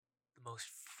most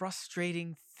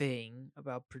frustrating thing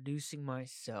about producing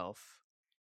myself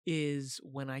is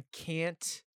when I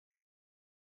can't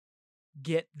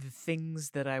get the things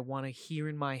that I want to hear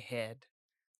in my head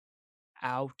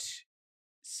out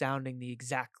sounding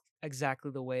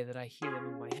exactly the way that I hear them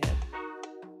in my head.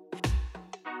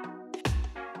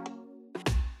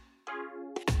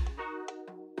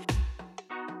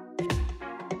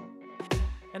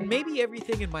 And maybe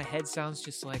everything in my head sounds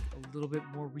just like a little bit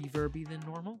more reverby than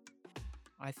normal.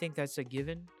 I think that's a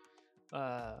given.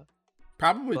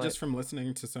 Probably But just from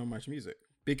listening to so much music.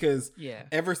 Because yeah.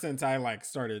 ever since I like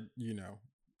started,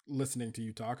 listening to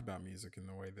you talk about music and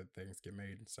the way that things get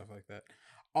made and stuff like that,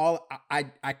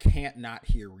 I can't not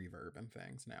hear reverb and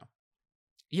things now.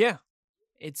 Yeah.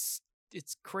 It's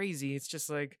crazy. It's just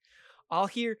like I'll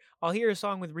hear a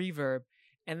song with reverb,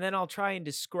 and then I'll try and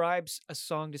describe a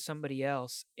song to somebody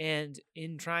else, and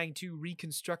in trying to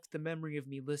reconstruct the memory of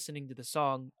me listening to the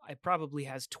song, it probably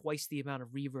has twice the amount of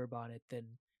reverb on it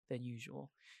than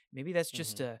usual. Maybe that's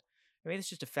just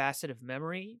Mm-hmm. a facet of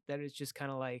memory that is just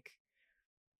kind of like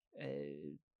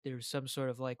there's some sort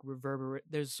of like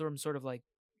there's some sort of like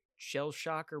shell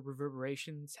shock or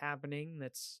reverberations happening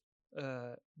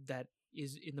uh that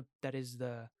that is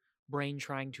the brain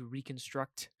trying to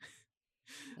reconstruct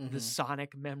the Mm-hmm.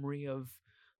 sonic memory of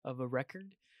a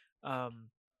record. um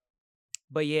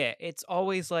but yeah, it's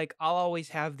always like I'll always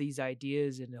have these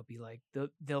ideas, and they'll be like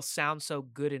they'll sound so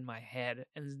good in my head,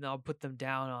 and then I'll put them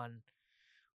down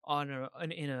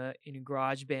in a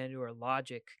garage band or a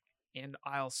Logic, and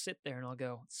I'll sit there and I'll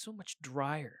go, it's so much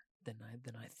drier than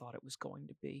I thought it was going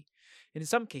to be. And in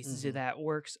some cases Mm-hmm. that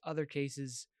works, other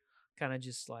cases kind of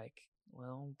just like,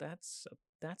 well, that's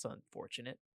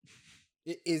unfortunate.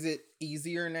 Is it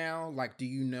easier now? Like, do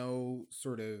you know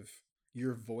sort of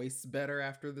your voice better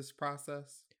after this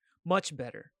process? Much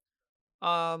better.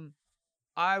 um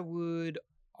I would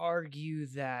argue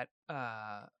that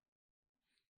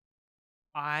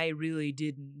I really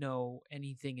didn't know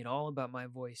anything at all about my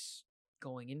voice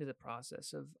going into the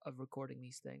process of recording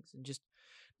these things. And just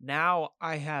now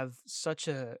I have such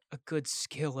a good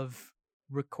skill of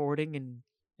recording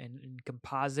and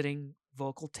compositing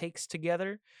vocal takes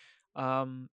together,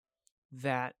 um,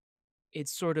 that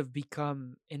it's sort of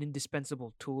become an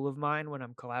indispensable tool of mine when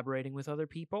I'm collaborating with other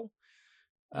people.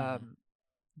 Mm-hmm.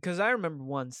 Because I remember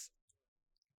once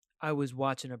I was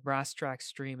watching a Brass Track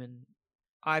stream, and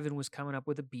Ivan was coming up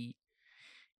with a beat,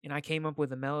 and I came up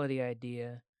with a melody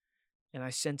idea, and I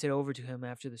sent it over to him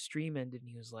after the stream ended, and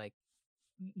he was like,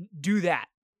 "Do that,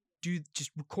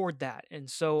 just record that." And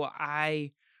so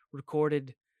I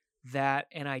recorded that,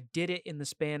 and I did it in the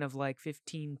span of like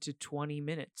 15 to 20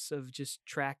 minutes of just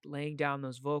laying down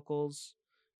those vocals,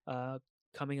 uh,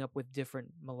 coming up with different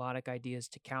melodic ideas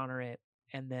to counter it,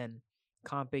 and then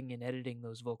comping and editing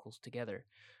those vocals together.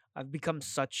 I've become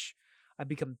such, I've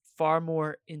become far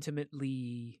more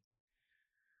intimately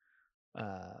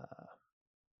uh,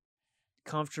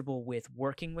 comfortable with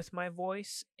working with my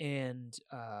voice, and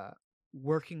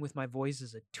working with my voice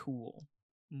as a tool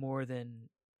more than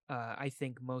I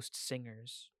think most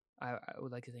singers. I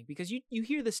would like to think, because you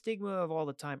hear the stigma of all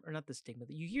the time, or not the stigma,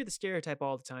 you hear the stereotype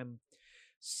all the time,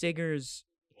 singers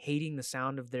hating the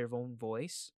sound of their own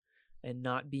voice and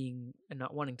not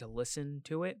wanting to listen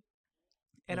to it.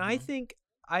 And Mm-hmm.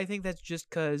 I think that's just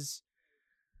because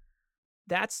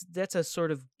that's a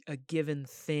sort of a given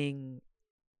thing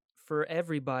for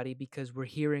everybody, because we're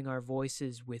hearing our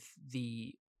voices with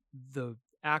the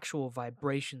actual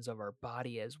vibrations of our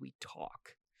body as we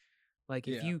talk. Like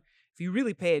Yeah. if you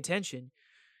really pay attention,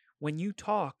 when you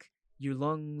talk, your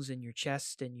lungs and your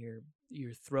chest and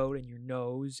your throat and your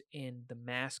nose and the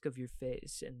mask of your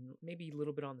face and maybe a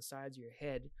little bit on the sides of your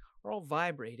head are all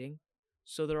vibrating.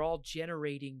 So they're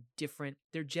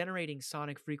generating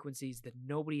sonic frequencies that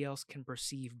nobody else can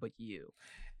perceive but you.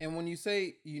 And when you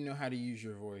say you know how to use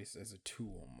your voice as a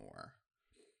tool more,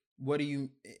 what do you,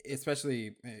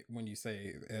 especially when you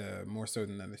say more so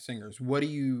than other singers, what do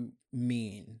you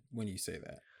mean when you say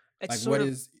that? It's Like, sort what of,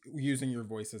 is using your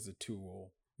voice as a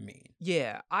tool mean?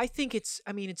 yeah, I think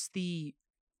I think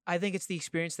it's the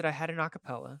experience that I had in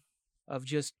acapella of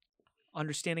just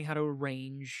understanding how to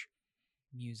arrange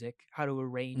music,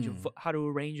 Mm. how to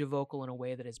arrange a vocal in a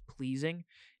way that is pleasing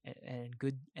and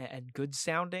good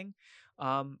sounding.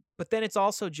 But then it's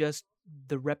also just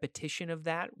the repetition of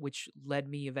that, which led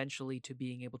me eventually to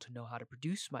being able to know how to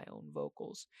produce my own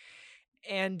vocals.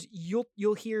 And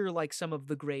you'll hear like some of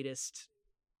the greatest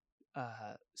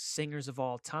singers of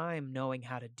all time knowing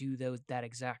how to do that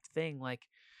exact thing. Like,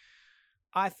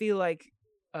 I feel like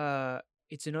uh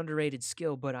it's an underrated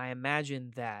skill, but I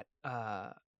imagine that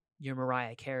your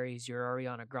Mariah Careys, your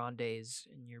Ariana Grandes,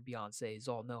 and your Beyoncés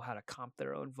all know how to comp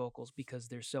their own vocals because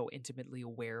they're so intimately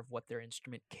aware of what their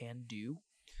instrument can do.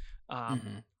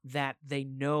 Mm-hmm. That they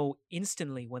know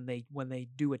instantly when they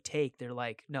do a take, they're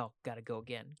like, no, gotta go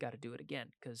again, gotta do it again,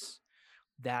 because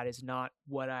that's not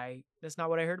what I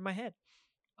heard in my head.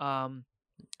 And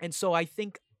so I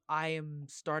think I am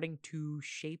starting to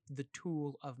shape the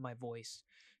tool of my voice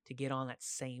to get on that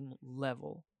same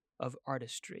level of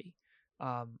artistry.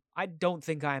 I don't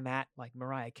think I'm at like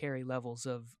Mariah Carey levels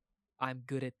of I'm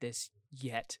good at this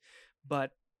yet,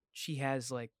 but she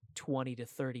has like 20 to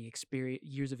 30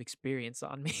 years of experience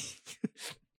on me.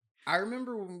 I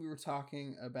remember when we were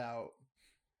talking about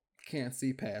Can't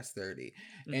See Past 30,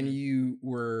 and Mhm. you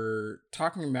were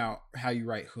talking about how you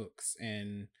write hooks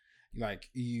and like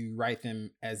you write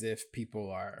them as if people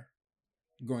are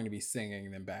going to be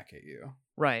singing them back at you.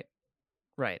 Right,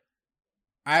 right.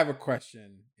 I have a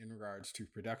question in regards to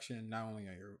production, not only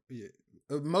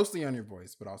on mostly on your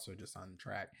voice, but also just on the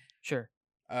track. Sure.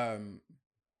 Um,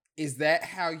 is that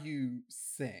how you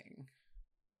sing?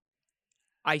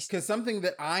 Because something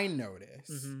that I notice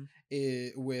Mhm.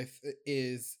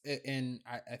 and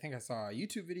I think I saw a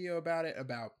YouTube video about it,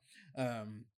 about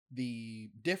the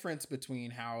difference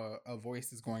between how a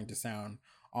voice is going to sound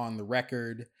on the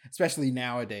record, especially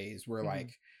nowadays, where Mhm.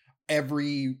 like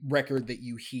every record that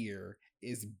you hear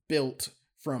is built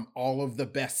from all of the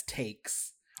best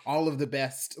takes, all of the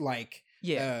best like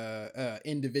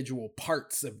individual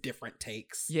parts of different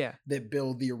takes Yeah. that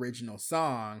build the original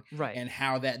song, Right. and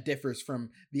how that differs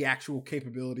from the actual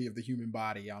capability of the human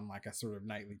body on like a sort of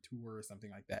nightly tour or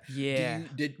something like that. Yeah.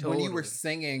 When you were Totally.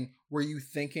 singing, were you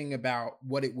thinking about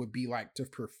what it would be like to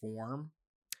perform?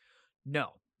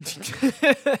 No.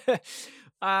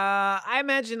 I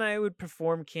imagine I would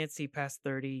perform Can't See Past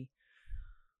 30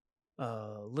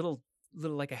 little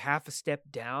like a half a step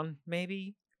down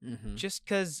maybe, Mm-hmm. just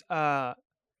cuz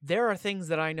there are things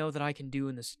that I know that I can do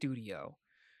in the studio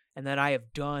and that I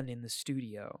have done in the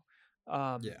studio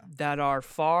Yeah. that are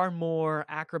far more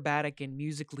acrobatic and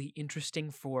musically interesting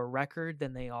for a record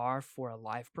than they are for a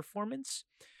live performance.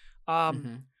 Um,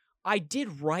 Mm-hmm. I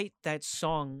did write that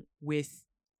song with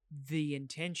the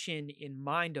intention in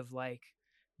mind of like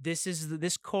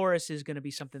this chorus is going to be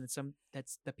something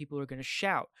that people are going to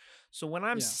shout. So when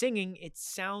I'm Yeah. singing, it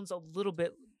sounds a little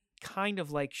bit kind of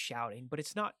like shouting, but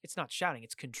it's not shouting,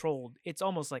 it's controlled. It's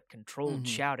almost like controlled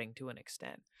Mm-hmm. shouting to an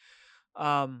extent.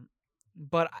 Um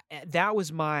but that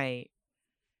was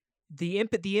the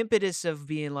impetus of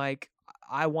being like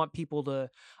I want people to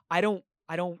I don't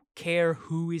care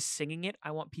who is singing it. I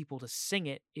want people to sing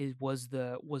it is was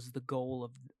the goal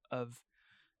of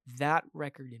that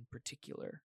record in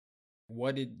particular.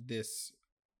 What did this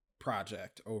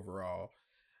project overall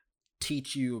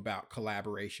teach you about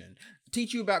collaboration?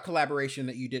 Teach you about collaboration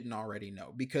that you didn't already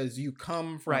know, because you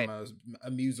come from Right.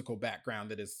 a musical background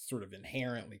that is sort of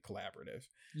inherently collaborative.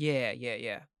 Yeah, yeah,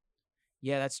 yeah.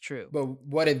 Yeah, that's true. But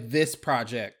what did this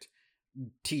project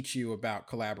teach you about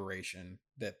collaboration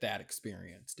that that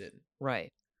experience didn't?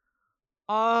 Right.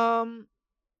 Um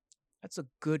that's a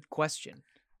good question.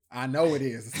 I know it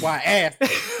is. That's why I asked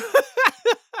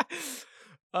it.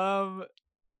 um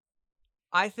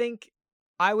I think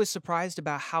I was surprised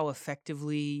about how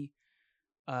effectively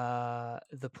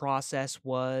the process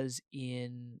was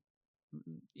in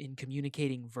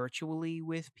communicating virtually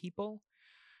with people.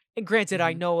 And granted,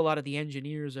 I Mm-hmm. know a lot of the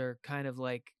engineers are kind of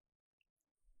like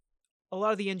a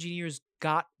lot of the engineers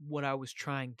got what I was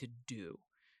trying to do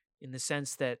in the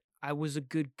sense that I was a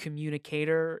good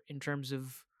communicator in terms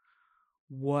of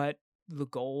what the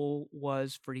goal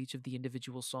was for each of the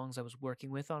individual songs I was working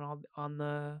with on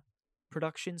the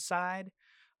production side.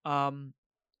 Um,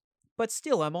 but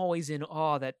still, I'm always in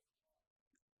awe that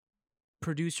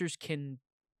producers can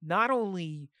not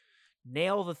only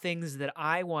nail the things that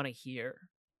I want to hear,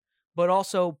 but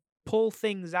also pull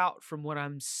things out from what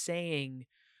I'm saying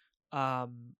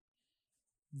um,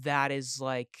 that is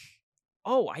like,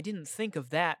 oh, I didn't think of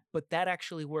that, but that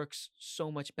actually works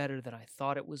so much better than I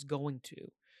thought it was going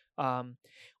to. Um,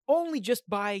 only just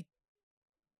by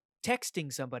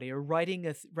texting somebody or writing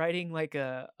like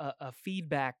a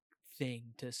feedback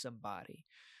thing to somebody.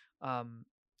 Um,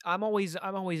 I'm always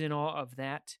in awe of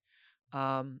that.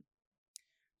 Um,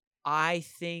 I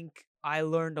think I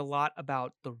learned a lot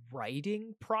about the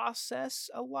writing process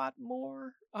a lot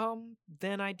more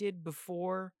than I did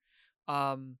before.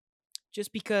 Um,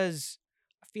 just because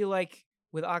I feel like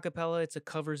with acapella it's a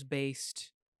covers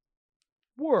based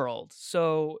world.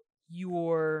 So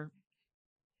you're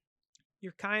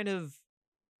you're kind of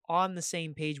on the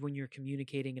same page when you're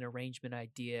communicating an arrangement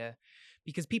idea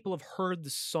because people have heard the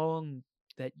song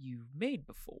that you've made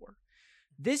before.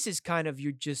 This is kind of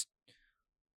you're just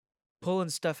pulling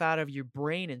stuff out of your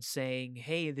brain and saying,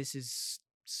 hey, this is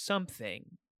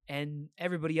something. And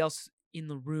everybody else in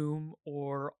the room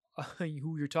or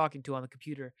who you're talking to on the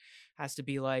computer has to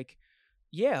be like,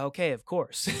 yeah, okay, of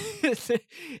course.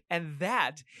 And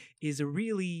that is a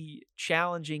really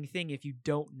challenging thing if you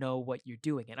don't know what you're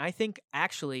doing. And I think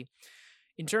actually,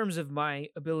 in terms of my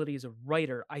ability as a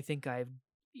writer, I think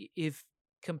if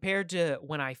compared to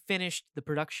when I finished the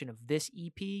production of this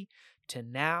EP to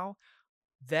now,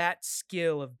 that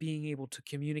skill of being able to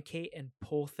communicate and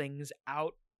pull things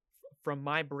out from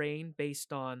my brain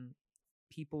based on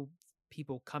people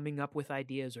coming up with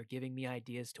ideas or giving me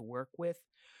ideas to work with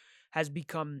has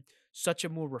become such a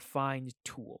more refined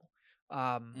tool.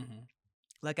 Um, Mm-hmm.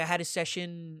 like I had a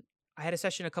session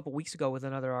a couple weeks ago with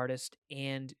another artist,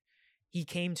 and he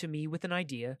came to me with an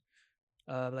idea,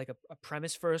 like a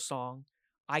premise for a song.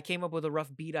 I came up with a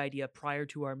rough beat idea prior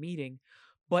to our meeting,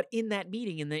 but in that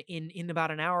meeting, in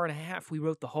about an hour and a half, we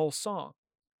wrote the whole song.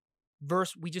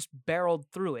 We just barreled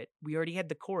through it. We already had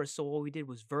the chorus, so all we did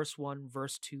was verse 1,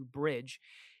 verse 2, bridge,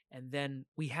 and then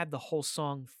we had the whole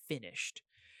song finished.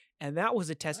 And that was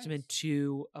a testament Nice.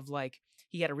 to of like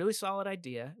he had a really solid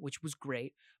idea, which was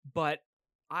great, but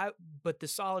but the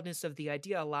solidness of the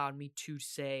idea allowed me to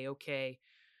say, okay,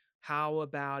 how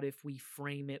about if we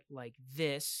frame it like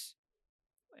this,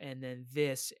 and then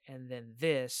this, and then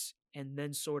this, and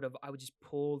then sort of I would just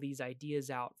pull these ideas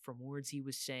out from words he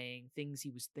was saying, things he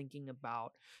was thinking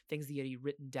about, things that he had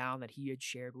written down that he had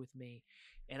shared with me,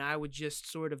 and I would just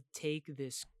sort of take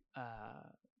this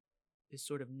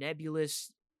sort of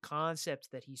nebulous concept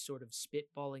that he's sort of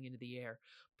spitballing into the air,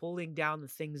 pulling down the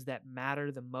things that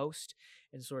matter the most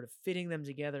and sort of fitting them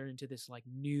together into this like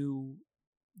new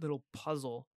little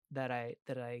puzzle that I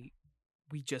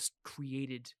we just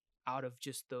created out of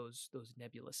just those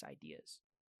nebulous ideas.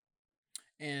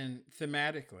 And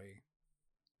thematically,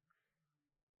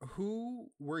 who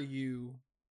were you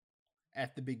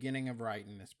at the beginning of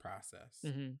writing this process?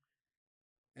 Mm-hmm.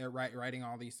 Writing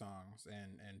all these songs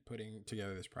and putting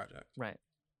together this project. Right.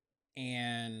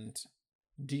 And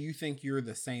do you think you're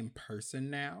the same person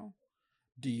now?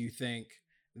 Do you think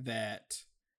that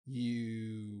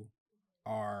you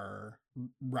are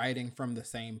writing from the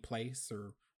same place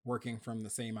or working from the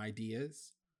same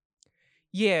ideas?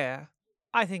 Yeah,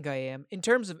 I think I am. In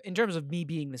terms of me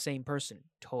being the same person,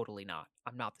 totally not.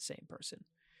 I'm not the same person.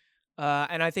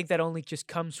 And I think that only just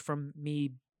comes from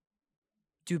me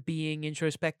being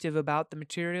introspective about the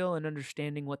material and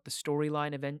understanding what the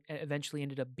storyline eventually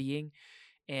ended up being,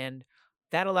 and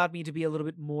that allowed me to be a little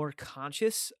bit more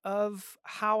conscious of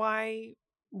how I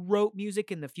wrote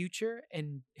music in the future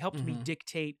and helped me Mm-hmm.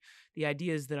 dictate the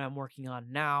ideas that I'm working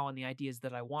on now and the ideas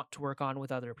that I want to work on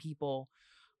with other people.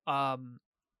 Um,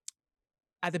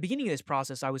 at the beginning of this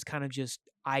process, I was kind of just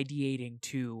ideating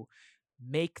to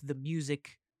make the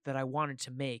music that I wanted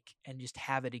to make and just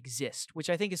have it exist,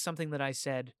 which I think is something that I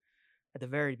said at the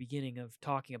very beginning of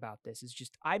talking about this. Is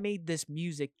just I made this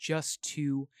music just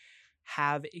to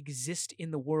have exist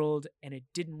in the world, and it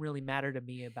didn't really matter to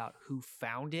me about who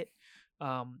found it,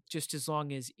 just as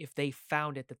long as if they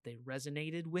found it that they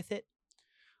resonated with it.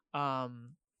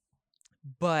 um,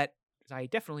 but I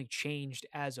definitely changed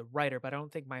as a writer, but I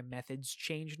don't think my methods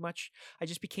changed much. I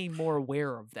just became more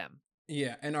aware of them.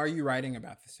 Yeah. And are you writing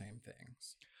about the same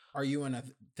things? Are you in a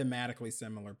thematically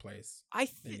similar place I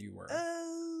than think you were?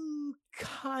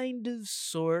 kind of,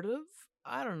 sort of.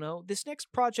 I don't know. This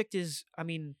next project is, I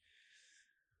mean,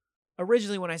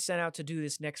 originally when I set out to do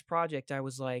this next project, I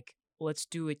was like, let's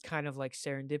do it kind of like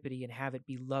serendipity and have it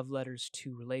be love letters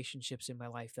to relationships in my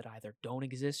life that either don't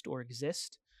exist or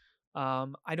exist.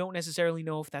 I don't necessarily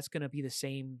know if that's going to be the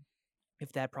same,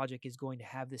 if that project is going to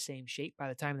have the same shape by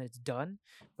the time that it's done,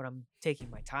 but I'm taking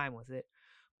my time with it.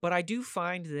 But I do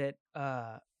find that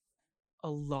a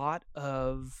lot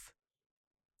of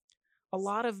a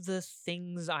lot of the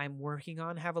things I'm working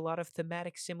on have a lot of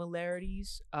thematic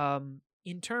similarities.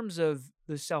 In terms of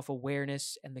the self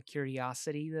awareness and the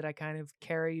curiosity that I kind of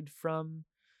carried from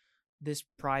this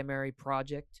primary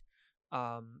project,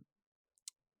 um,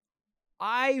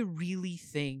 I really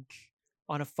think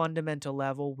on a fundamental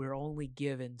level, we're only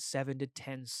given 7 to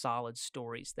 10 solid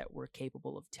stories that we're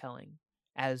capable of telling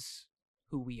as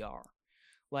who we are.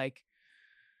 Like,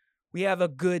 we have a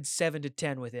good 7 to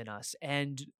 10 within us,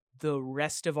 and the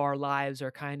rest of our lives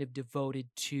are kind of devoted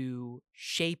to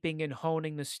shaping and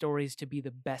honing the stories to be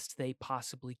the best they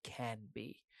possibly can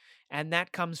be. And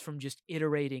that comes from just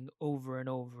iterating over and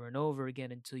over and over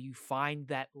again until you find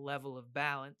that level of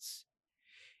balance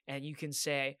and you can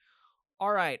say,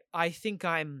 all right, I think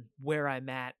I'm where I'm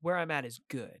at. Where I'm at is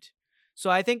good. So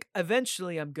I think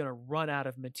eventually I'm gonna run out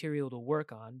of material to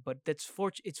work on, but it's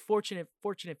fortunate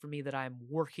for me that I'm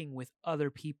working with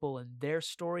other people and their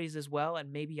stories as well,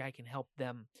 and maybe I can help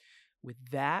them with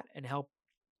that and help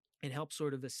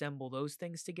sort of assemble those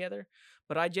things together.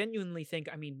 But I genuinely think,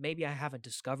 I mean, maybe I haven't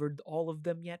discovered all of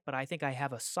them yet, but I think I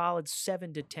have a solid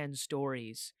 7 to 10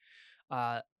 stories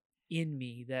uh, in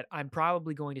me that I'm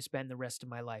probably going to spend the rest of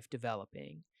my life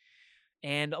developing.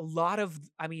 And a lot of,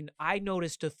 I mean, I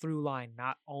noticed a through line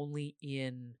not only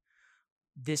in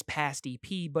this past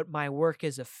EP, but my work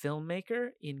as a filmmaker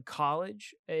in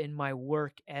college, in my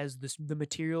work as the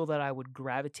material that I would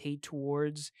gravitate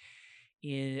towards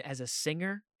as a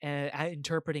singer,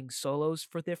 interpreting solos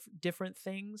for different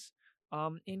things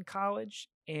in college.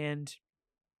 And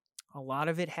a lot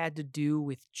of it had to do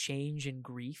with change and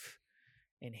grief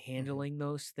and Hmm. handling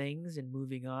those things and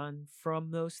moving on from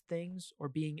those things, or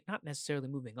being not necessarily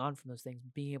moving on from those things,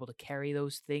 but being able to carry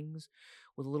those things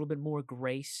with a little bit more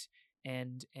grace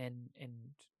and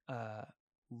uh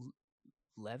l-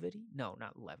 levity, no,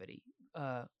 not levity, with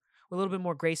a little bit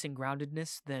more grace and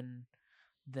groundedness than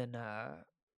uh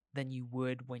than you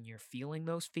would when you're feeling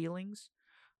those feelings.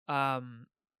 um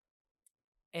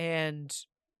and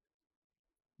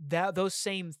that those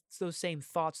same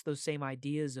thoughts, those same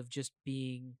ideas of just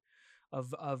being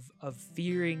of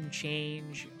fearing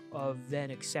change, of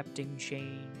then accepting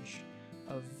change,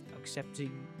 of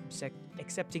accepting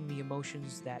accepting the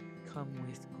emotions that come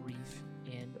with grief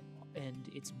and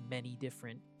its many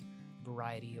different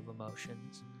variety of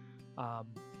emotions. um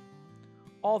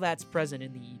all that's present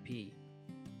in the EP.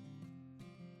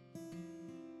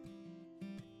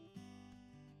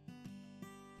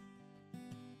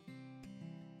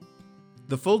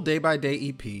 The full Day by Day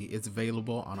EP is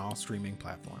available on all streaming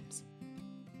platforms.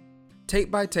 Tape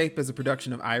by Tape is a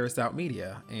production of Iris Out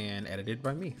Media and edited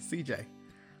by me, CJ.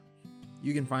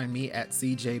 You can find me at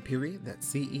CJ Period, that's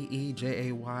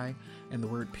CEEJAY, and the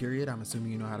word period, I'm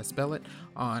assuming you know how to spell it,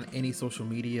 on any social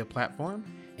media platform.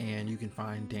 And you can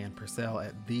find Dan Purcell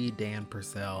at the Dan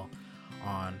Purcell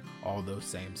on all those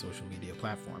same social media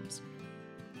platforms.